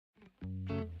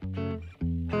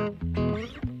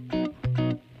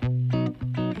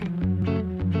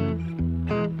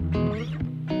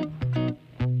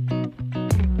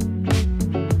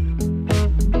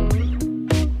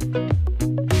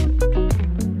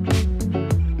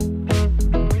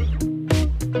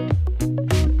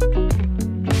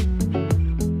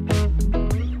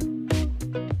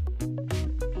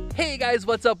guys,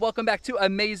 what's up? Welcome back to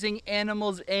Amazing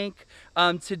Animals Inc.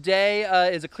 Today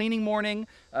is a cleaning morning.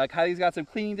 Kylie's got some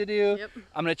cleaning to do. Yep.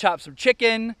 I'm gonna chop some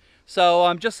chicken.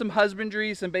 So just some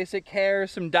husbandry, some basic care,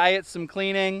 some diet, some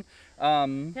cleaning.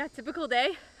 Yeah, typical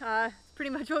day.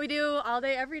 Pretty much what we do all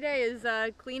day, every day is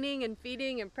cleaning and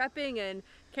feeding and prepping and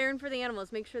caring for the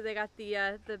animals. Make sure they got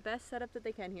the best setup that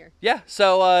they can here. Yeah,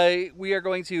 so we are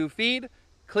going to feed,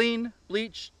 clean,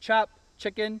 bleach, chop,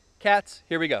 chicken, cats.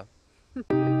 Here we go.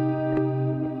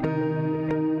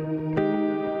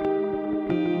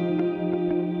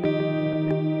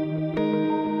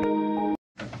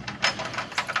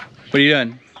 What are you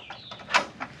doing?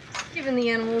 Giving the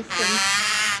animals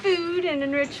some food and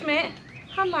enrichment.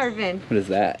 Hi, Marvin. What is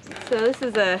that? So this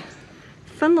is a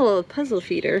fun little puzzle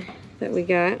feeder that we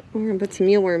got. We're gonna put some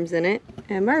mealworms in it,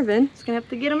 and Marvin is gonna have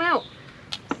to get them out.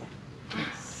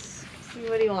 Let's see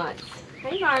what he wants.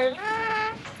 Hey, Marv.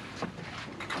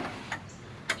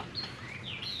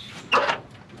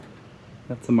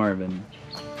 That's a Marvin.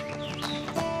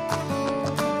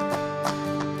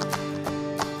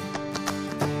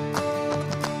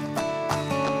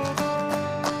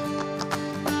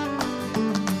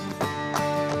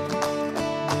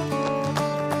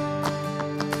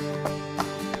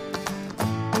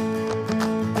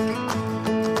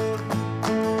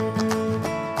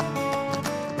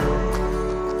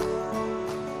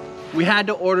 We had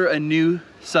to order a new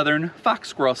southern fox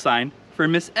squirrel sign for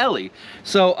Miss Ellie.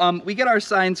 So we get our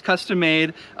signs custom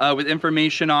made with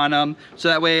information on them, so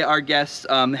that way our guests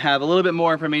have a little bit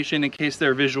more information in case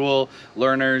they're visual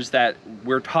learners that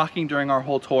we're talking during our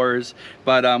whole tours.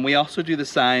 But we also do the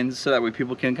signs so that way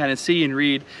people can kind of see and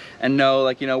read and know,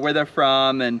 like, you know, where they're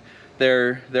from and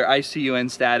their ICUN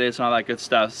status and all that good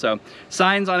stuff. So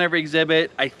signs on every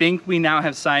exhibit. I think we now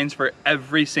have signs for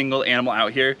every single animal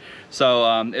out here.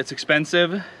 So it's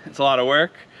expensive, it's a lot of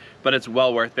work, but it's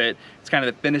well worth it. It's kind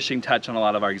of the finishing touch on a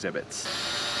lot of our exhibits.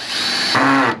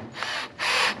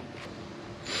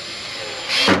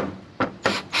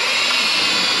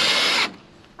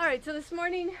 Alright, so this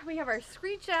morning we have our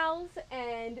screech owls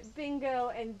and Bingo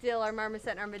and Dill, our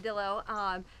marmoset and armadillo.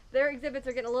 Their exhibits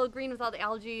are getting a little green with all the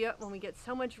algae. When we get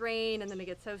so much rain and then it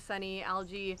gets so sunny,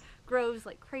 algae grows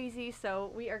like crazy. So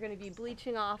we are going to be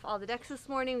bleaching off all the decks this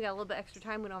morning. We got a little bit extra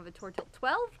time. We don't have a tour till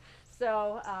 12.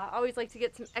 So always like to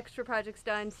get some extra projects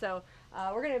done. So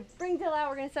we're going to bring Dill out.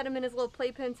 We're going to set him in his little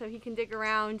playpen so he can dig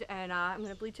around, and I'm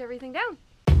going to bleach everything down.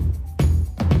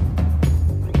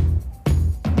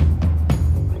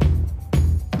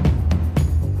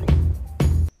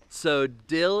 So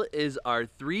Dill is our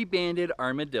three-banded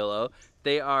armadillo.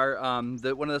 They are one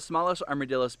of the smallest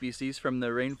armadillo species from the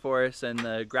rainforests and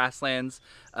the grasslands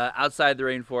outside the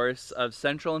rainforests of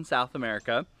Central and South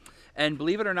America. And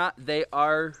believe it or not, they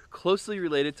are closely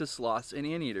related to sloths and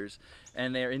anteaters.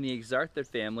 And they are in the Exartha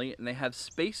family, and they have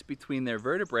space between their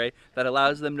vertebrae that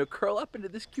allows them to curl up into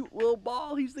this cute little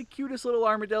ball. He's the cutest little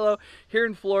armadillo. Here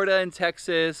in Florida and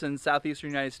Texas and southeastern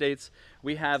United States,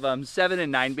 we have 7-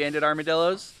 and 9-banded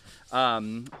armadillos.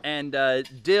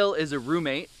 Dill is a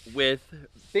roommate with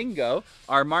Bingo,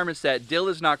 our marmoset. Dill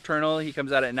is nocturnal. He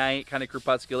comes out at night, kind of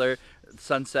crepuscular,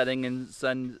 sun setting and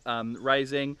sun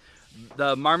rising.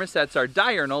 The marmosets are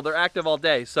diurnal. They're active all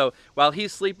day. So while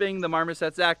he's sleeping, the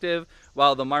marmoset's active.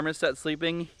 While the marmoset's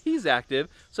sleeping, he's active.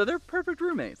 So they're perfect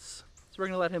roommates. So we're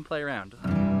going to let him play around.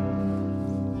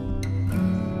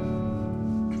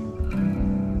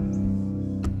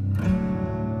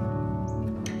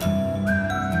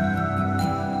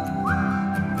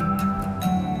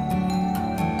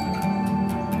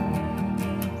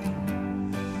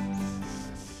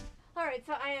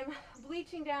 So I am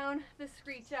bleaching down the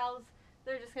screech owls.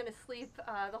 They're just going to sleep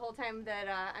the whole time that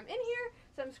I'm in here.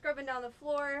 So I'm scrubbing down the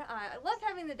floor. I love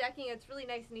having the decking. It's really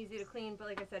nice and easy to clean. But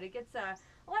like I said, it gets a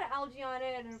lot of algae on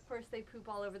it. And of course, they poop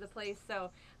all over the place. So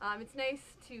it's nice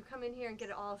to come in here and get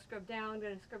it all scrubbed down. I'm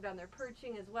going to scrub down their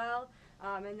perching as well.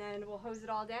 And then we'll hose it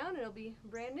all down and it'll be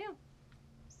brand new.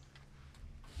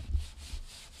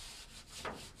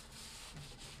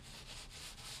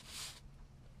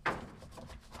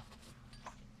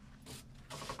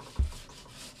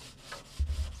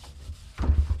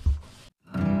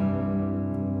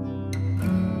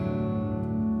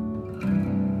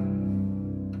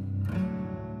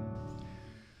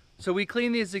 So we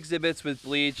clean these exhibits with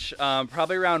bleach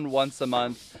probably around once a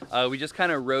month. We just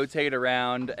kind of rotate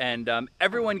around, and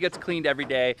everyone gets cleaned every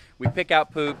day. We pick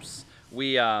out poops,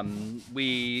 we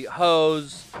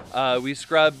hose, we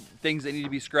scrub things that need to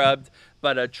be scrubbed.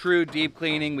 but a true deep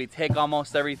cleaning, we take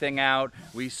almost everything out,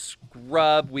 we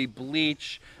scrub, we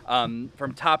bleach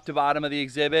from top to bottom of the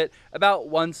exhibit about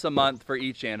once a month for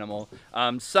each animal.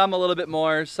 Some a little bit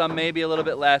more, some maybe a little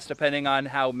bit less, depending on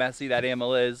how messy that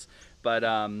animal is. But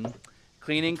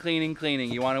cleaning, cleaning,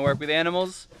 cleaning. You want to work with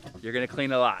animals, you're going to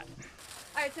clean a lot.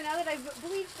 All right, so now that I've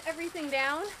bleached everything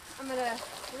down, I'm gonna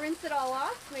rinse it all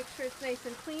off, make sure it's nice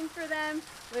and clean for them.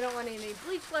 We don't want any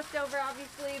bleach left over,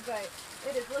 obviously, but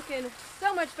it is looking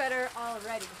so much better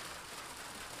already.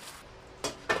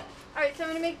 All right, so I'm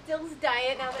gonna make Dill's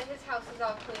diet now that his house is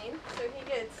all clean. So he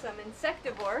gets some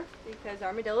insectivore, because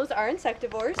armadillos are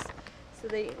insectivores. So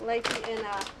they like eating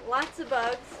lots of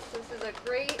bugs. So this is a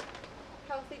great,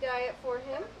 healthy diet for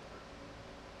him.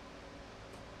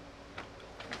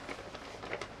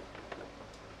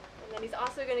 And then he's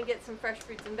also going to get some fresh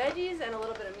fruits and veggies and a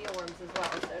little bit of mealworms as well.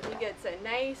 So he gets a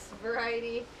nice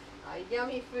variety,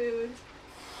 yummy food.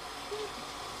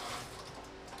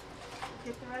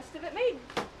 Get the rest of it made.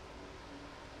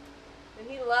 And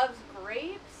he loves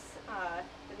grapes.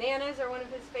 Bananas are one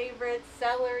of his favorites.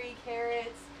 Celery,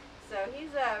 carrots. So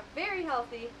he's a very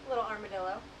healthy little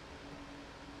armadillo.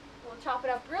 We'll chop it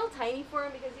up real tiny for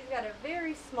him because he's got a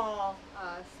very small,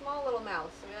 small little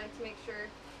mouth. So we like to make sure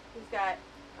he's got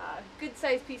good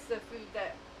sized pieces of food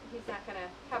that he's not going to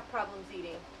have problems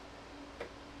eating.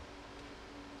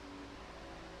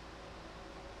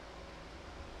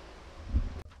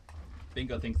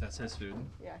 Bingo thinks that's his food.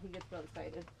 Yeah, he gets real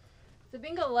excited. So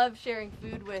Bingo loves sharing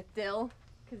food with Dill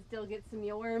because Dill gets some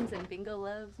mealworms and Bingo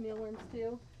loves mealworms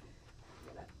too.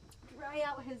 I'm gonna dry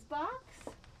out his box.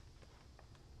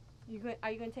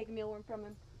 Are you going to take a mealworm from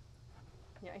him?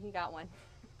 Yeah, he got one.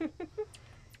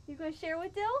 You going to share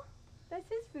with Dill? That's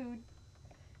his food.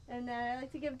 And I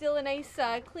like to give Dill a nice,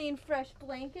 clean, fresh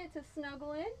blanket to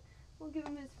snuggle in. We'll give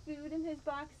him his food in his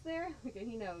box there. Okay,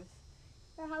 he knows.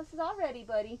 Our house is all ready,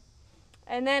 buddy.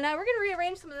 And then we're going to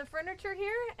rearrange some of the furniture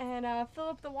here and fill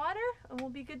up the water, and we'll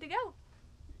be good to go.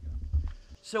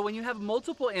 So when you have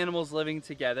multiple animals living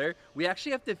together, we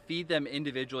actually have to feed them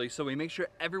individually, so we make sure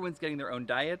everyone's getting their own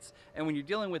diets. And when you're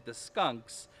dealing with the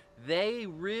skunks, they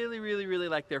really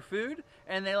like their food,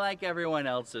 and they like everyone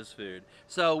else's food.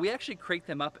 So we actually crate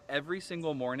them up every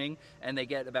single morning, and they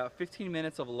get about 15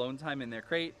 minutes of alone time in their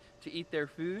crate to eat their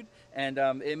food, and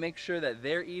it makes sure that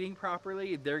they're eating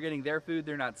properly, they're getting their food,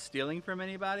 they're not stealing from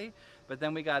anybody. But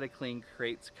then we gotta clean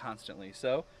crates constantly.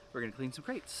 So we're gonna clean some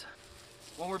crates.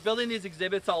 When we're building these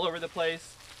exhibits all over the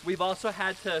place, we've also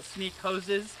had to sneak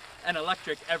hoses and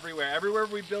electric everywhere. Everywhere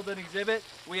we build an exhibit,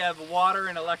 we have water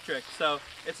and electric. So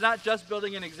it's not just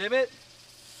building an exhibit,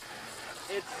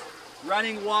 it's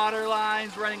running water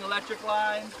lines, running electric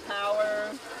lines,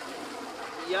 power.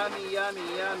 Yummy, yummy,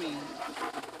 yummy.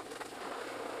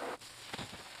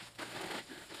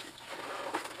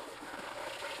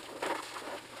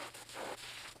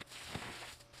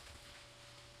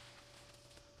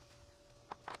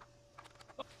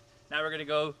 Now we're gonna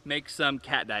go make some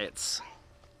cat diets.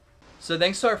 So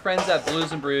thanks to our friends at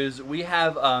Blues and Brews, we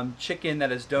have chicken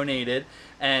that is donated,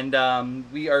 and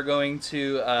we are going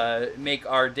to make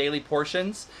our daily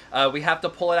portions. We have to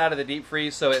pull it out of the deep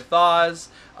freeze so it thaws,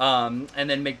 and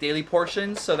then make daily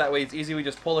portions, so that way it's easy. We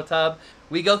just pull a tub.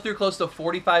 We go through close to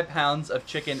 45 pounds of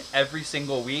chicken every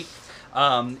single week.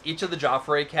 Each of the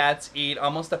Joffrey cats eat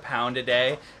almost a pound a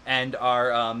day, and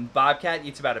our bobcat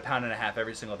eats about 1.5 pounds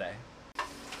every single day.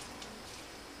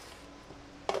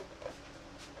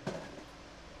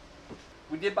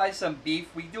 We did buy some beef.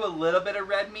 We do a little bit of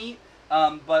red meat,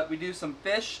 but we do some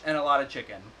fish and a lot of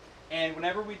chicken. And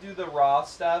whenever we do the raw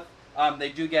stuff, they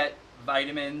do get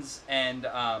vitamins and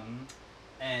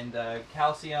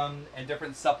calcium and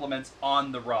different supplements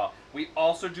on the raw. We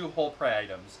also do whole prey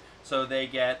items. So they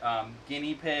get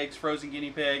guinea pigs,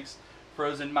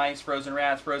 frozen mice, frozen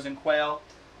rats, frozen quail.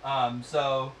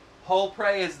 So whole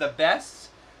prey is the best,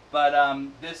 but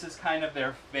this is kind of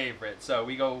their favorite. So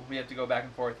we have to go back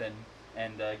and forth and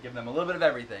give them a little bit of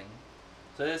everything.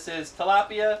 So this is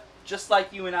tilapia, just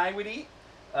like you and I would eat.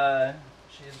 She has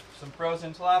some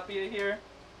frozen tilapia here.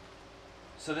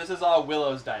 So this is all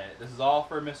Willow's diet. This is all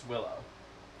for Miss Willow.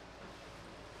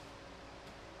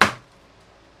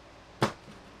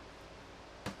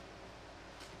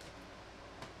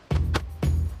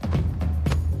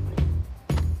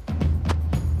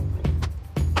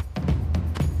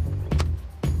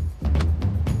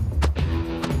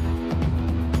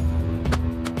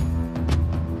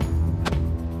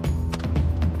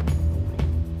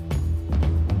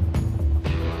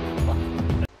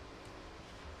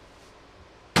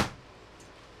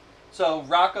 So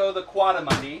Rocco the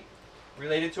Quadamundi,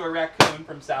 related to a raccoon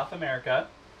from South America,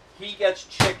 he gets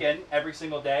chicken every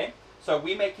single day. So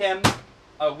we make him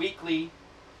a weekly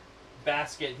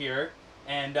basket here,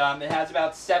 and it has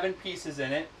about 7 pieces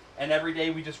in it, and every day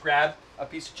we just grab a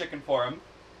piece of chicken for him.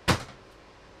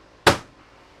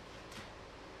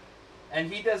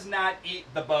 And he does not eat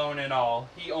the bone at all.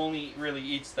 He only really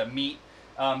eats the meat.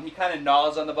 He kind of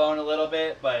gnaws on the bone a little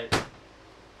bit, but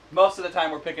most of the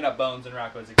time we're picking up bones in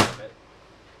Rocco's exhibit.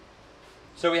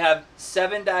 So we have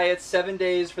 7 diets, 7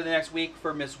 days for the next week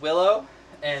for Miss Willow,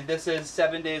 and this is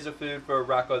 7 days of food for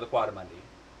Rocco the Quadrimundi.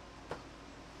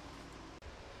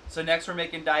 So next we're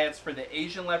making diets for the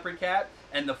Asian leopard cat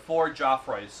and the 4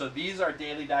 Joffroys. So these are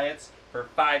daily diets for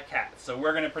 5 cats. So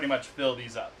we're going to pretty much fill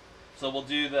these up. So we'll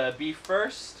do the beef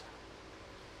first.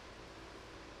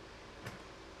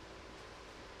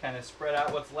 Kind of spread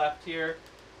out what's left here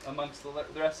amongst the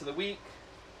rest of the week.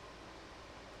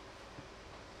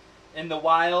 In the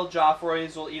wild,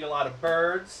 Joffroys will eat a lot of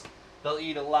birds. They'll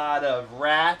eat a lot of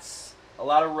rats, a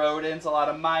lot of rodents, a lot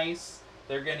of mice.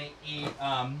 They're going to eat,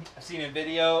 I've seen a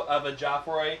video of a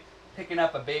Joffroy picking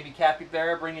up a baby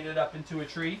capybara, bringing it up into a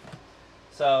tree.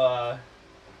 So,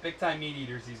 big time meat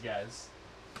eaters, these guys.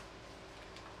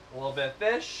 A little bit of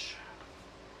fish.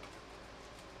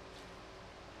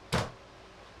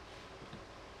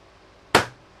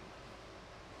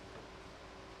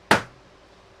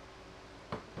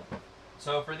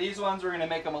 So for these ones, we're going to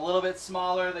make them a little bit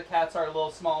smaller. The cats are a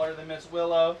little smaller than Miss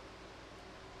Willow.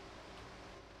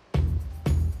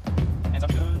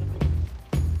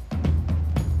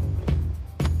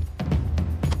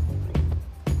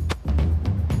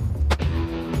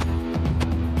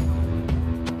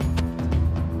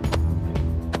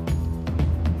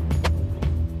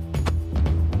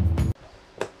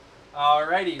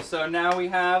 Alrighty, so now we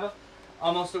have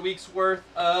almost a week's worth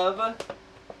of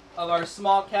our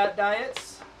small cat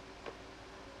diets,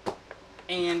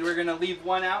 and we're gonna leave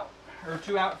 1 out or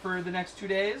 2 out for the next 2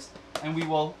 days, and we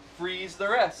will freeze the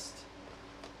rest.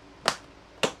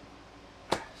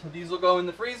 So these will go in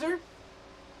the freezer.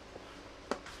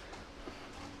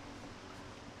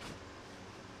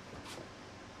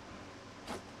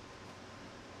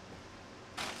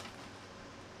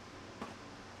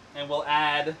 And we'll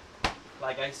add,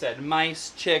 like I said,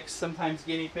 mice, chicks, sometimes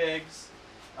guinea pigs,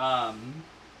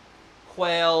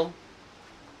 quail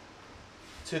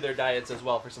to their diets as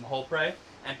well for some whole prey.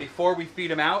 And before we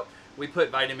feed them out, we put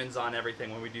vitamins on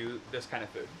everything when we do this kind of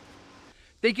food.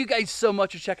 Thank you guys so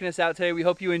much for checking us out today. We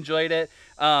hope you enjoyed it.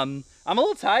 I'm a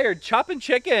little tired. Chopping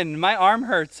chicken, my arm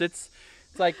hurts. It's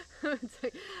like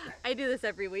I do this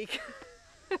every week.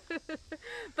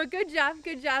 But good job,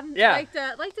 good job. Yeah.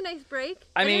 Liked a nice break.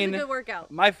 I mean, it was a good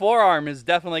workout. My forearm has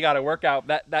definitely got a workout.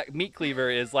 That meat cleaver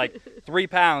is like 3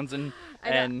 pounds, and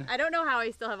I don't know how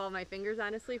I still have all my fingers,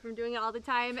 honestly, from doing it all the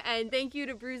time. And thank you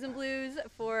to Brews and Blues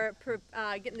for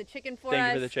getting the chicken for us. Thank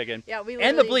you for the chicken. Yeah,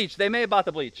 and the bleach. They may have bought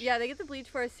the bleach. Yeah, they get the bleach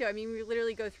for us too. I mean, we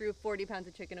literally go through 40 pounds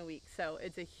of chicken a week, so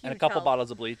it's a huge and a couple help.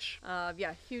 bottles of bleach.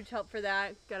 Yeah, huge help for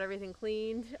that. Got everything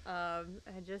cleaned,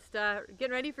 and just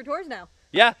getting ready for tours now.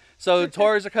 Yeah, so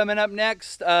tours are coming up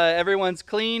next. Everyone's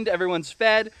cleaned, everyone's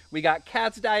fed. We got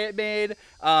Cat's diet made,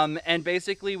 and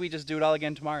basically we just do it all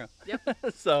again tomorrow. Yep.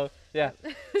 So yeah.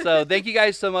 So thank you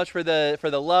guys so much for the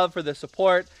love, for the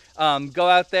support. Go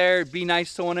out there, be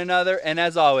nice to one another, and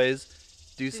as always,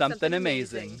 do something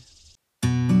amazing.